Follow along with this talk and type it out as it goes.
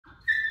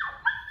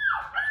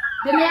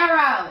De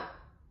Niro.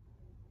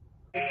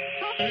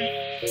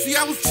 See,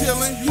 I was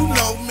chillin', you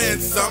know, man,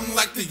 something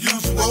like the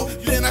usual.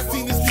 Then I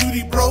seen this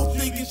beauty bro,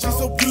 thinking she's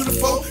so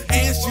beautiful,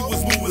 and she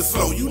was moving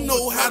slow. You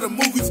know how the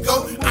movies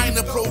go. I ain't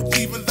approached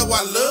even though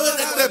I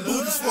love that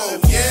booty swole.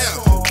 Yeah,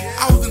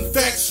 I was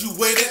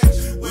infatuated,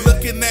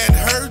 looking at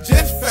her,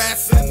 just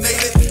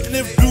fascinated. And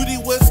if beauty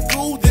was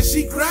cool, then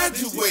she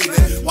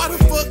graduated. Why the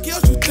fuck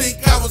else you think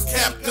I was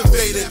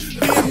captivated?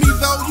 Being me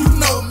though, you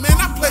know, man,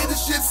 I play the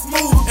shit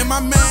smooth. And my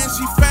man,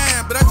 she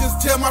fine, but I just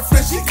tell my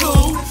friend she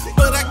cool.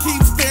 But I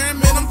keep staring,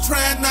 man, I'm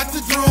trying not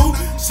to drool.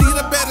 She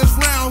the baddest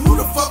round, who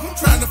the fuck I'm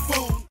trying to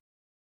fool?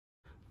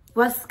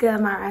 What's good,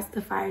 my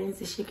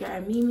Rastafarians? It's your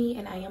girl Mimi,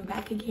 and I am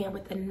back again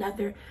with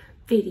another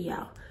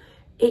video.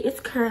 It is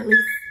currently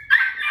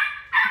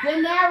De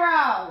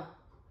Niro.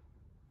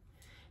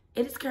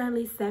 It is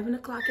currently 7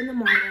 o'clock in the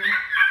morning.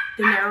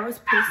 De Niro is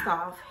pissed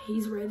off.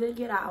 He's ready to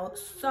get out.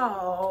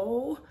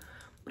 So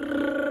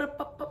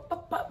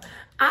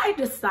I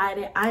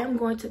decided I am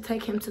going to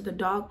take him to the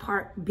dog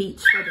park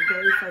beach for the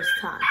very first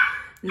time.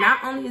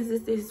 Not only is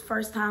this his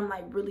first time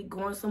like really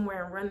going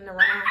somewhere and running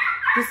around,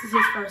 this is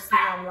his first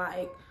time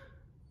like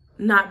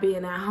not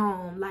being at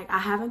home. Like, I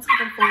haven't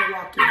taken him for a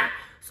walk yet.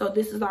 So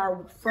this is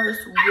our first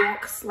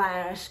walk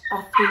slash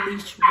off the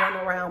leash run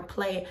around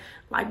play,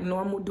 like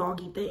normal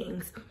doggy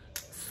things.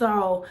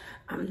 So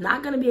I'm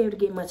not gonna be able to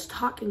get much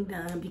talking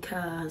done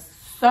because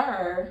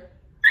sir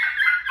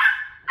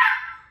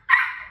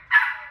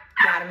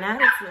got an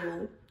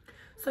attitude.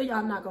 So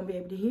y'all not gonna be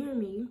able to hear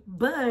me.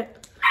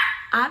 But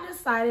I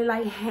decided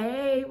like,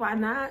 hey, why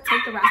not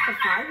take the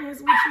Rastafarians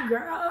with you,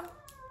 girl?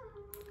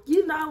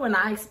 You know, when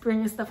I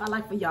experience stuff, I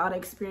like for y'all to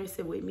experience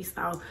it with me.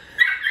 So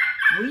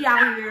we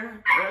out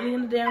here early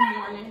in the damn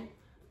morning.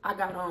 I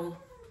got on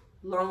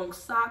long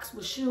socks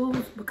with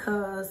shoes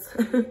because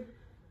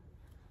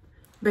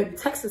baby,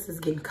 Texas is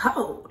getting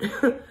cold.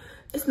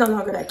 It's no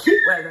longer that cute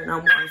weather no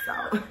more.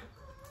 So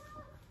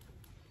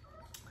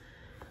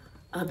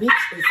a bitch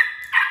is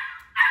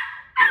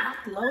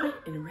locked, loaded,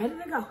 and ready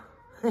to go.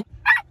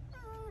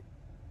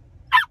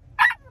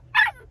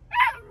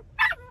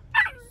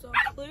 So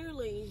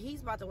clearly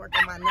he's about to work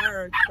on my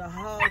nerves the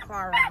whole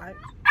car ride.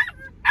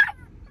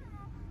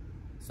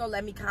 So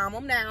let me calm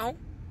him down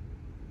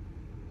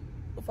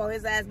before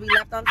his ass be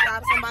left on the side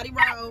of somebody's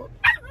road.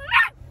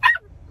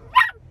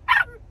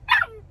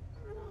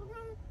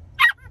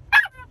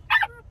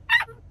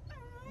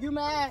 You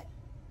mad?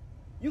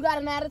 You got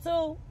an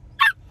attitude?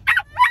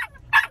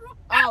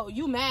 Oh,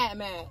 you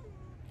mad.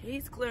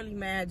 He's clearly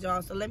mad,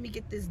 y'all. So let me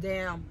get this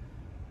damn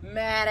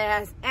mad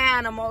ass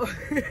animal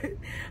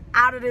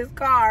out of this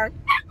car.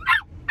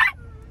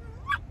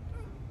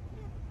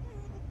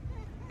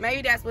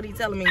 Maybe that's what he's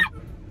telling me.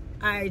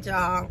 All right,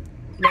 y'all,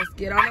 let's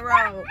get on the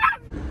road.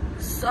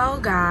 So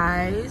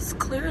guys,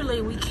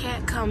 clearly we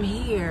can't come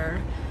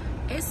here.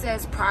 It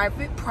says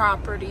private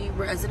property,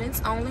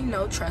 residents only,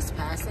 no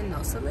trespassing,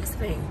 no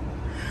soliciting.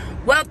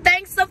 Well,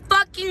 thanks a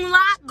fucking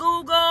lot,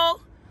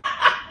 Google.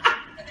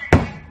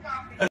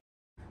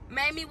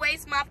 Made me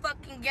waste my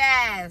fucking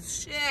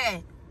gas.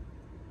 Shit.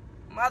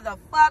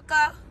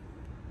 Motherfucker.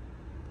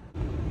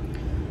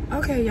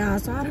 Okay, y'all,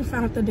 so I done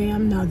found the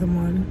damn another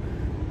one.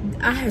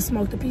 I had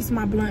smoked a piece of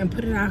my blunt and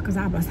put it out because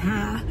I was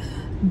high.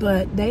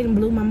 But they done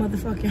blew my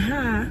motherfucking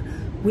high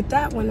with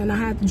that one, and I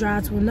had to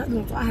drive to another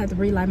one, so I had to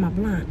relight my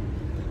blunt.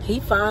 He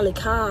finally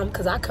calm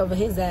because I cover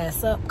his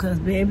ass up because,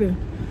 baby,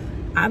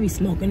 I be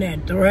smoking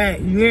that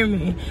threat, you hear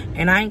me?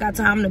 And I ain't got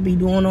time to be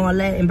doing all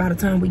that, and by the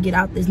time we get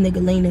out, this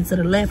nigga leaning to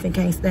the left and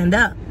can't stand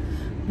up.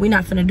 We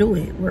not finna do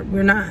it.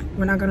 We're not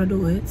gonna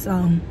do it. So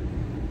I'm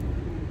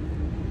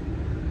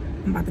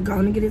about to go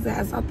and get his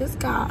ass out this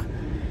car,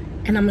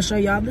 and I'm gonna show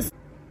y'all this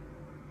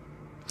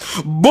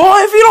Boy,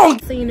 if you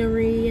don't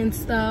scenery and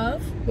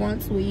stuff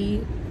once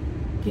we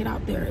get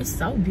out there. It's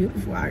so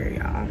beautiful out here,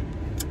 y'all.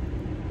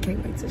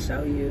 Can't wait to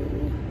show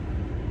you.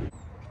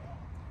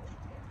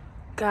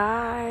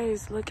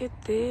 Guys, look at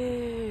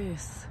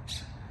this.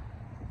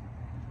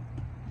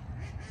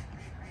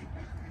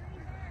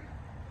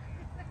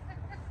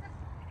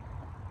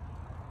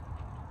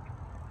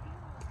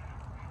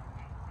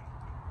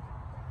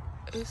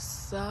 It's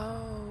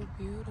so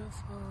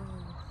beautiful.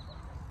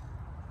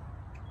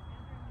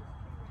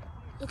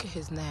 Look at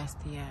his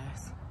nasty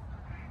ass.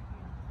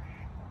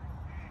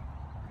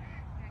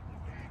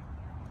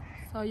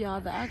 So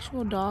y'all, the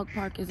actual dog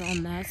park is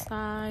on that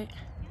side.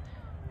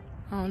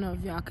 I don't know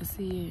if y'all can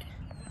see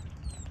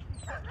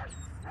it,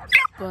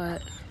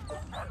 but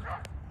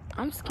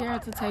I'm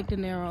scared to take De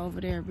Niro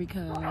over there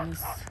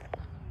because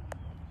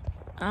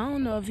I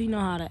don't know if he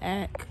know how to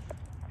act.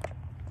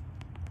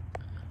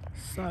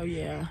 So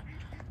yeah,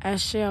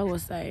 as Shell would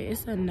say,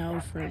 it's a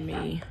no for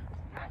me.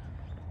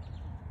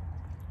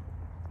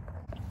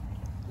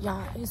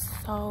 Y'all, it's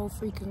so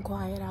freaking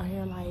quiet out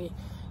here. Like,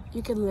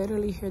 you can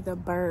literally hear the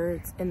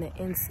birds and the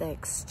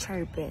insects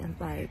chirping.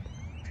 Like,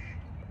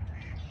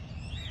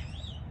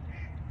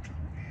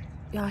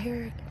 y'all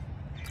hear it?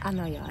 I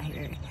know y'all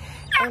hear it.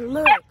 And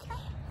look,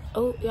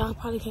 oh, y'all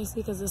probably can't see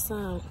because of the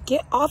sun.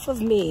 Get off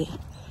of me.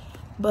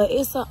 But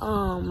it's a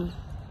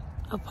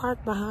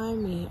park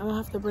behind me. I'm gonna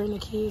have to bring the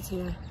kids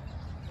here.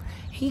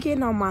 He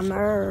getting on my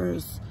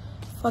nerves,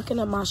 fucking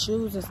up my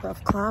shoes and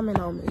stuff, climbing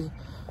on me.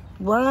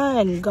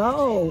 Run,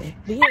 go,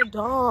 be a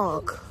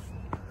dog.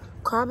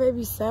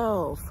 Crybaby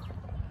self.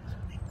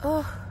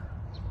 Ugh.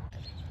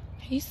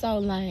 He's so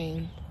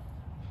lame.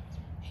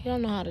 He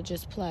don't know how to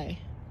just play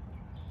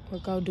or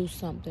go do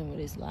something with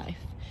his life.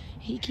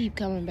 He keep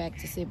coming back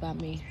to sit by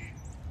me.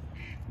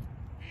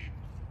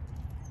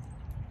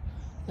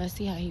 Let's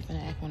see how he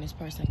finna act when this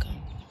person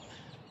come.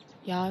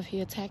 Y'all, if he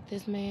attacked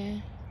this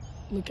man,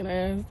 look at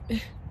her.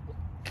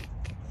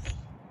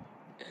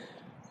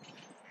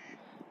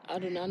 I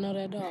do not know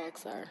that dog,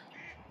 sir.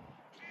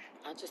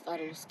 I just thought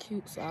it was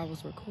cute, so I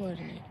was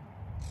recording it.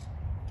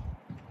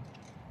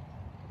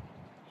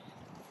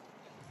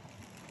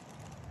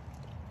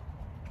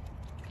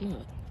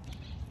 Look,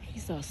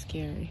 he's so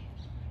scary.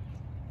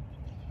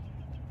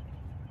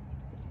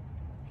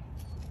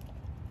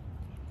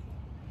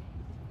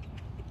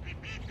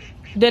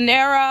 De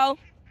Niro,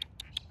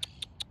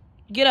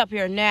 get up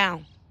here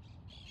now.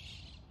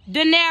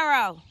 De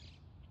Niro,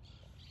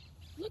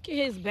 look at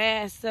his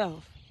bad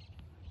self.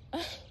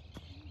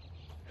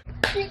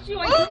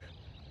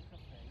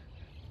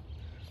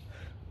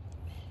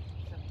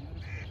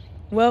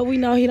 Well, we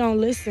know he don't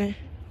listen.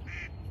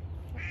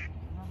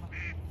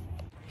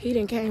 He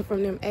done came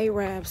from them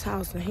Arabs'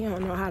 house and he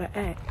don't know how to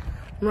act.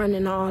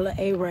 Running all the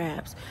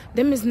Arabs.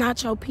 Them is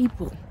not your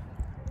people.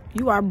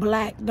 You are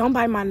black. Don't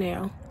bite my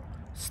nail.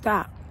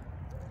 Stop.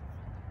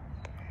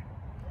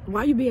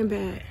 Why you being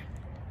bad?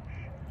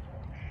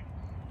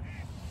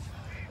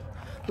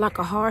 Like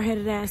a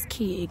hard-headed ass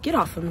kid. Get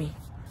off of me.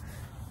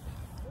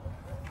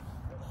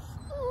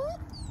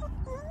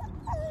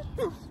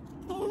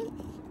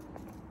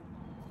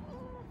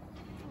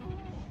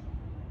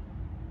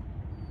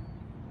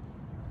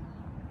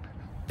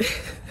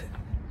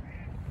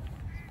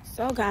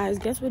 So guys,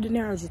 guess what De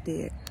Niro just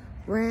did?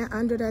 Ran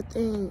under that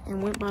thing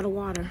and went by the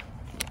water.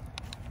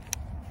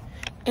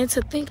 And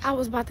to think I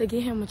was about to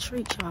get him a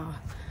treat, y'all.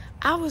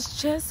 I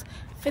was just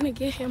finna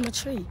get him a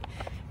treat.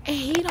 And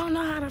he don't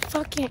know how to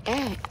fucking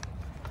act.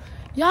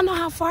 Y'all know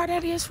how far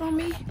that is from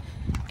me?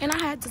 And I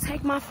had to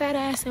take my fat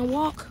ass and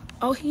walk.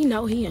 Oh, he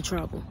know he in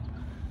trouble.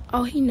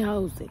 Oh, he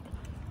knows it.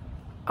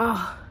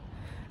 Oh,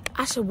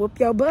 I should whoop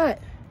your butt.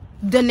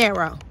 De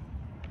Niro.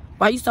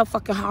 Why you so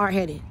fucking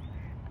hard-headed?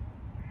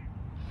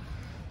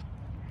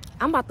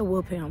 I'm about to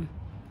whoop him.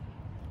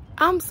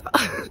 I'm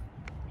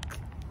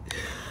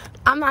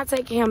not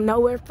taking him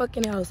nowhere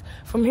fucking else.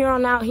 From here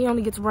on out, he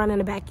only gets to run in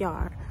the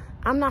backyard.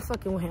 I'm not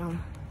fucking with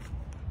him.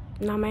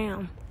 No,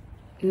 ma'am.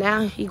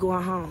 Now he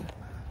going home.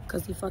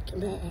 Because he fucking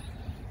bad.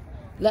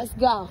 Let's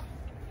go.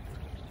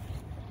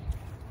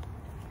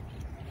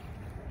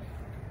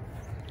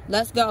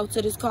 Let's go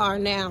to this car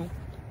now.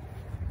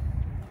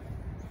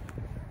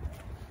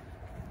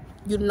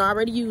 You done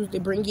already used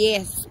it. Bring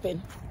your ass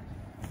spin.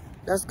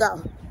 Let's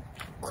go.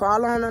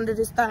 Crawl on under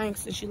this thing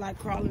since you like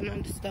crawling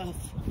under stuff.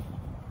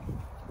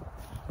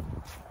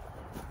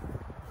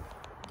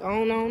 Go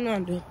on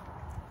under.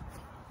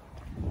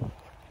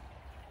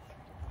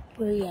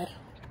 Where you at?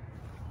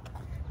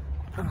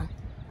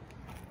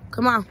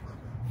 Come on.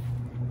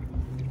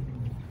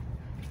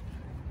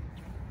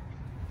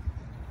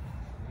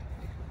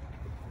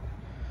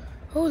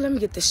 Oh, let me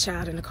get this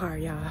shot in the car,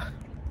 y'all.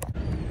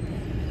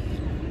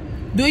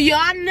 Do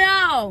y'all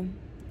know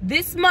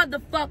this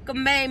motherfucker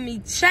made me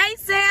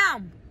chase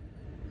him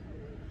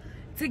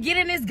to get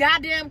in this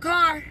goddamn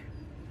car?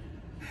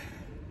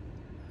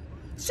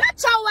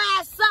 Shut your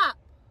ass up.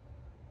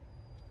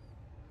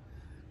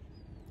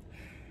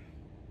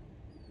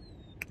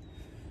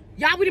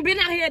 Y'all would have been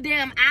out here a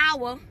damn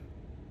hour.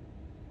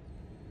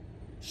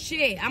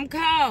 Shit, I'm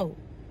cold.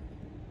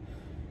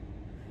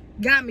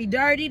 Got me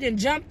dirty, then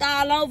jumped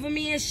all over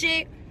me and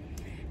shit.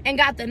 And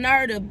got the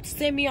nerve to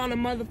send me on a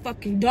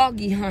motherfucking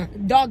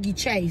doggy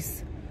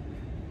chase.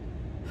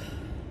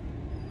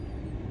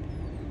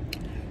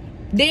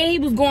 Then he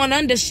was going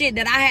under shit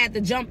that I had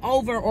to jump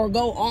over or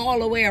go all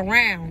the way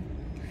around.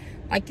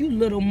 Like you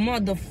little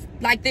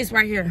like this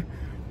right here.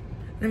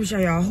 Let me show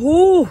y'all.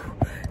 Ooh.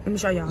 Let me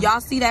show y'all.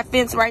 Y'all see that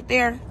fence right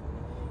there?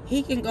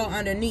 He can go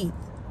underneath.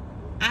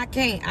 I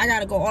can't. I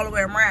gotta go all the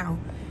way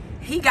around.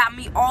 He got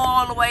me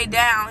all the way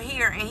down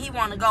here and he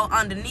wanna go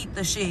underneath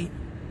the shit.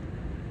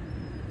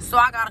 So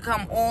I gotta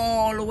come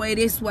all the way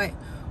this way.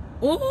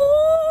 Ooh.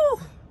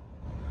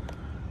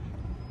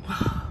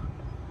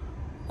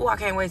 Ooh, I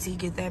can't wait till he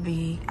get that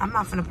big. I'm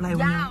not finna play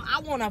with him. Y'all, I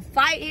wanna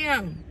fight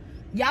him.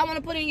 Y'all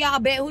wanna put in y'all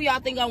bet who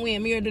y'all think gonna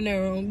win? Me or De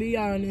Niro? Be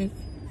honest.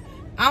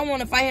 I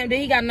wanna fight him. Then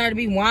he got nerve to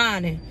be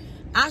whining.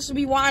 I should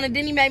be whining.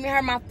 Then he made me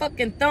hurt my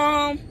fucking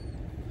thumb.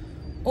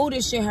 Oh,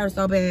 this shit hurt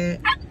so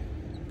bad.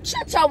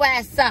 Shut your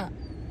ass up.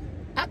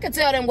 I could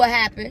tell them what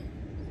happened.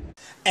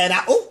 And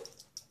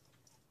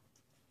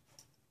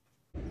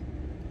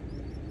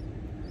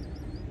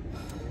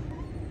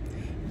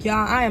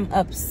Y'all, I am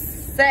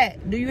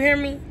upset. Do you hear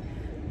me?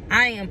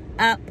 I am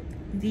up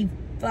the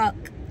fuck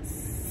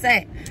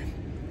set.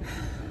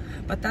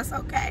 But that's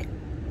okay.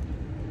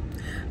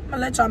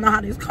 gonna let y'all know how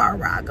this car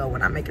ride go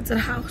when I make it to the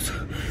house.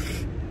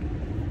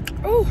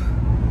 Ooh.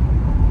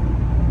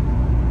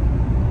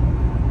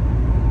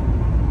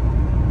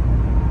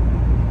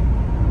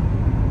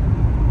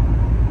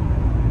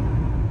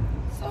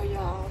 So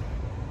y'all,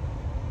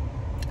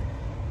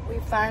 we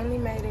finally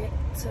made it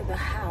to the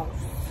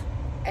house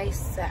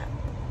ASAP.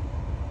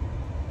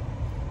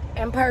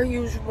 And per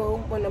usual,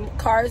 when the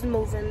car is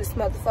moving, this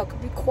motherfucker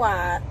be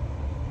quiet.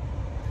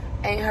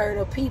 Ain't heard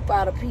a peep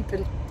out of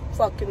peeping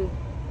fucking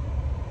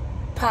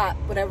pot,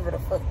 whatever the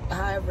fuck,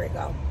 however it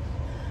go.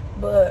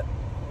 But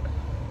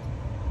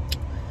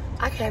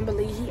I can't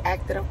believe he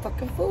acted a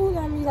fucking fool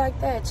on me like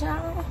that,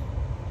 y'all.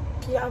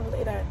 Can y'all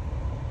believe that?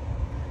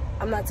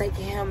 I'm not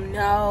taking him,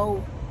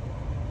 no.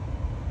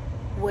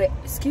 What?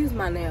 Excuse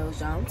my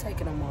nails, y'all. I'm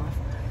taking them off.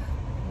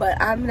 But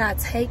I'm not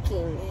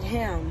taking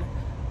him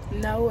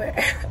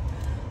nowhere.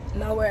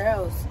 Nowhere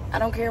else. I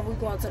don't care if we're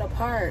going to the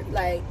park.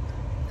 Like,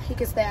 he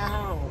can stay at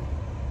home.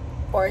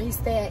 Or he's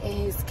staying in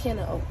his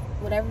kennel.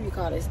 Whatever you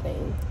call this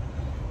thing.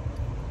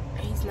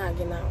 He's not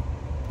getting out.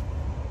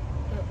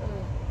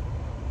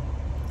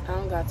 I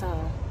don't got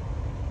time.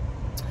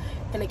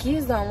 And the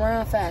kids don't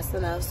run fast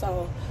enough,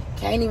 so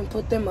can't even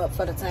put them up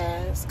for the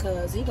task,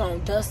 cause he gonna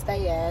dust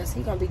their ass.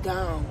 He gonna be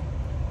gone.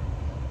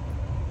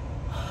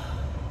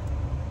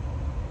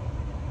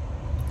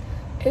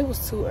 It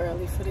was too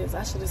early for this.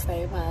 I should have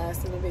stayed my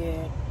ass in the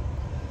bed.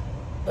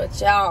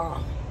 But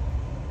y'all,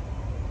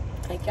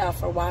 thank y'all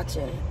for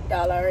watching.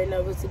 Y'all already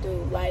know what to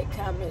do. Like,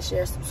 comment,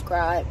 share,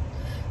 subscribe.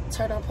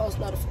 Turn on post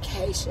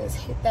notifications.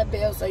 Hit that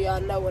bell so y'all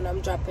know when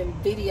I'm dropping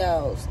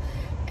videos.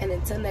 And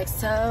until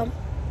next time,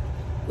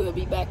 we'll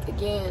be back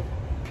again.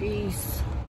 Peace.